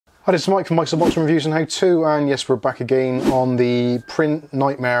Hi, this is Mike from Mike's Unboxing Reviews and How To, and yes, we're back again on the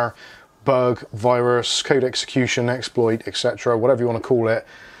Printnightmare bug, virus, code execution, exploit, etc., whatever you want to call it.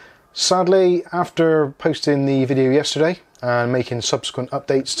 Sadly, after posting the video yesterday and making subsequent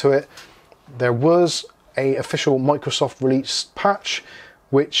updates to it, there was an official Microsoft release patch,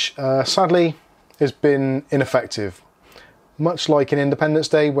 which sadly has been ineffective. Much like in Independence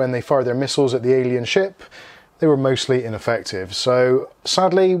Day when they fired their missiles at the alien ship, they were mostly ineffective. So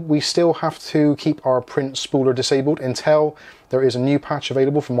sadly, we still have to keep our Print Spooler disabled until there is a new patch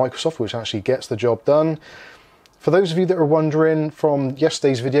available from Microsoft which actually gets the job done. For those of you that are wondering, from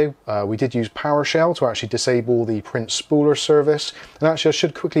yesterday's video, we did use PowerShell to actually disable the Print Spooler service. And actually, I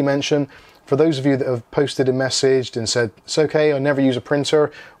should quickly mention, for those of you that have posted and messaged and said, it's okay, I never use a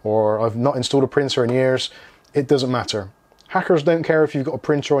printer, or I've not installed a printer in years, it doesn't matter. Hackers don't care if you've got a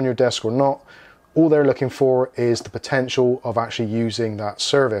printer on your desk or not. All they're looking for is the potential of actually using that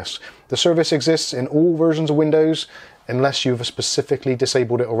service. The service exists in all versions of Windows unless you've specifically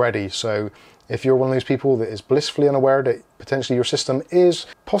disabled it already. So if you're one of those people that is blissfully unaware that potentially your system is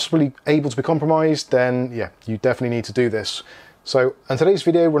possibly able to be compromised, then yeah, you definitely need to do this. So in today's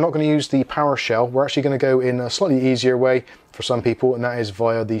video, we're not going to use the PowerShell. We're actually going to go in a slightly easier way for some people, and that is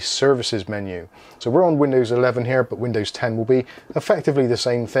via the services menu. So we're on Windows 11 here, but Windows 10 will be effectively the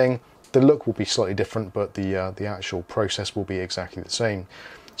same thing. The look will be slightly different, but the actual process will be exactly the same.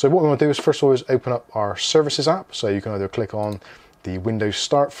 So what we want to do is first of all is open up our services app. So you can either click on the Windows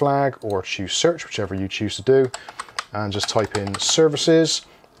Start flag or choose search, whichever you choose to do, and just type in services,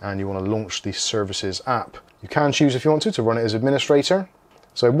 and you want to launch the services app. You can choose, if you want to run it as administrator.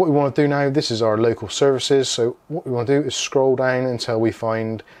 So what we want to do now, this is our local services. So what we want to do is scroll down until we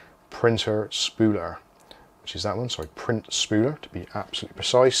find Printer Spooler, which is that one, sorry, Print Spooler to be absolutely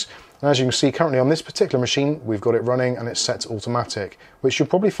precise. And as you can see, currently on this particular machine, we've got it running and it's set to automatic, which you'll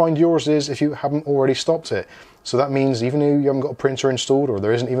probably find yours is if you haven't already stopped it. So that means even though you haven't got a printer installed or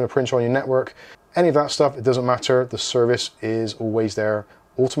there isn't even a printer on your network, any of that stuff, it doesn't matter. The service is always there,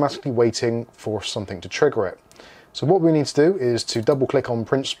 automatically waiting for something to trigger it. So what we need to do is to double click on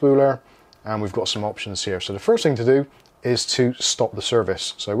Print Spooler, and we've got some options here. So the first thing to do is to stop the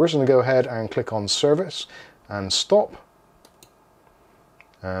service. So we're just going to go ahead and click on service and stop.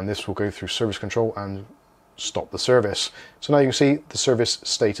 And this will go through service control and stop the service. So now you can see the service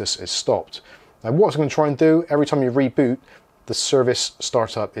status is stopped. Now what it's going to try and do, every time you reboot, the service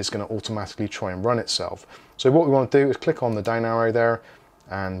startup is going to automatically try and run itself. So what we want to do is click on the down arrow there,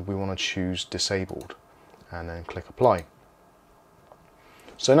 and we want to choose disabled, and then click apply.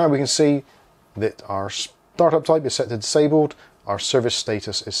 So now we can see that our startup type is set to disabled, our service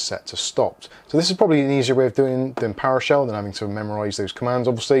status is set to stopped. So this is probably an easier way of doing than PowerShell, than having to memorize those commands.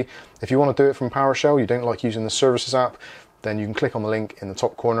 Obviously, if you want to do it from PowerShell, you don't like using the services app, then you can click on the link in the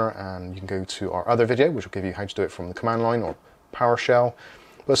top corner and you can go to our other video, which will give you how to do it from the command line or PowerShell.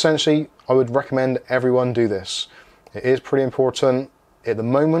 But essentially, I would recommend everyone do this. It is pretty important. At the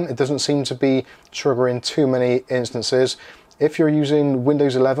moment, it doesn't seem to be triggering too many instances. If you're using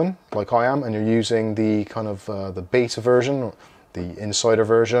Windows 11, like I am, and you're using the kind of the beta version, or the insider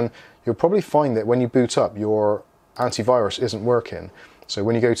version, you'll probably find that when you boot up, your antivirus isn't working. So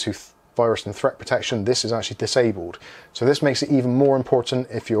when you go to virus and threat protection, this is actually disabled. So this makes it even more important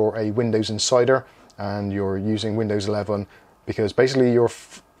if you're a Windows insider and you're using Windows 11, because basically your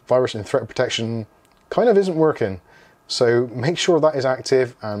virus and threat protection kind of isn't working. So make sure that is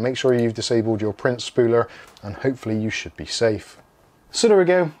active and make sure you've disabled your Print Spooler, and hopefully you should be safe. So there we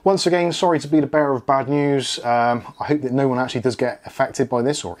go. Once again, sorry to be the bearer of bad news. I hope that no one actually does get affected by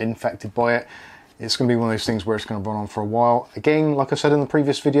this or infected by it. It's going to be one of those things where it's going to run on for a while. Again, like I said in the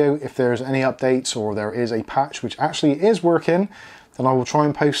previous video, if there's any updates or there is a patch which actually is working, then I will try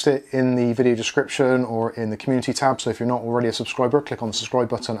and post it in the video description or in the community tab. So if you're not already a subscriber, click on the subscribe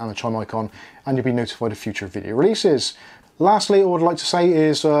button and the chime icon and you'll be notified of future video releases. Lastly, all I'd like to say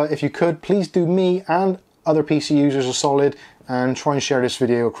is if you could, please do me and other PC users a solid and try and share this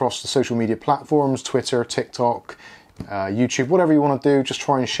video across the social media platforms, Twitter, TikTok, YouTube, whatever you want to do, just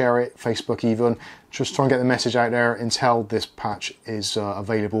try and share it, Facebook even. Just try and get the message out there until this patch is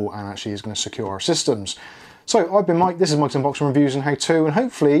available and actually is going to secure our systems. So I've been Mike, this is Mike's Unboxing Reviews and How To, and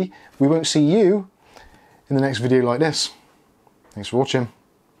hopefully we won't see you in the next video like this. Thanks for watching.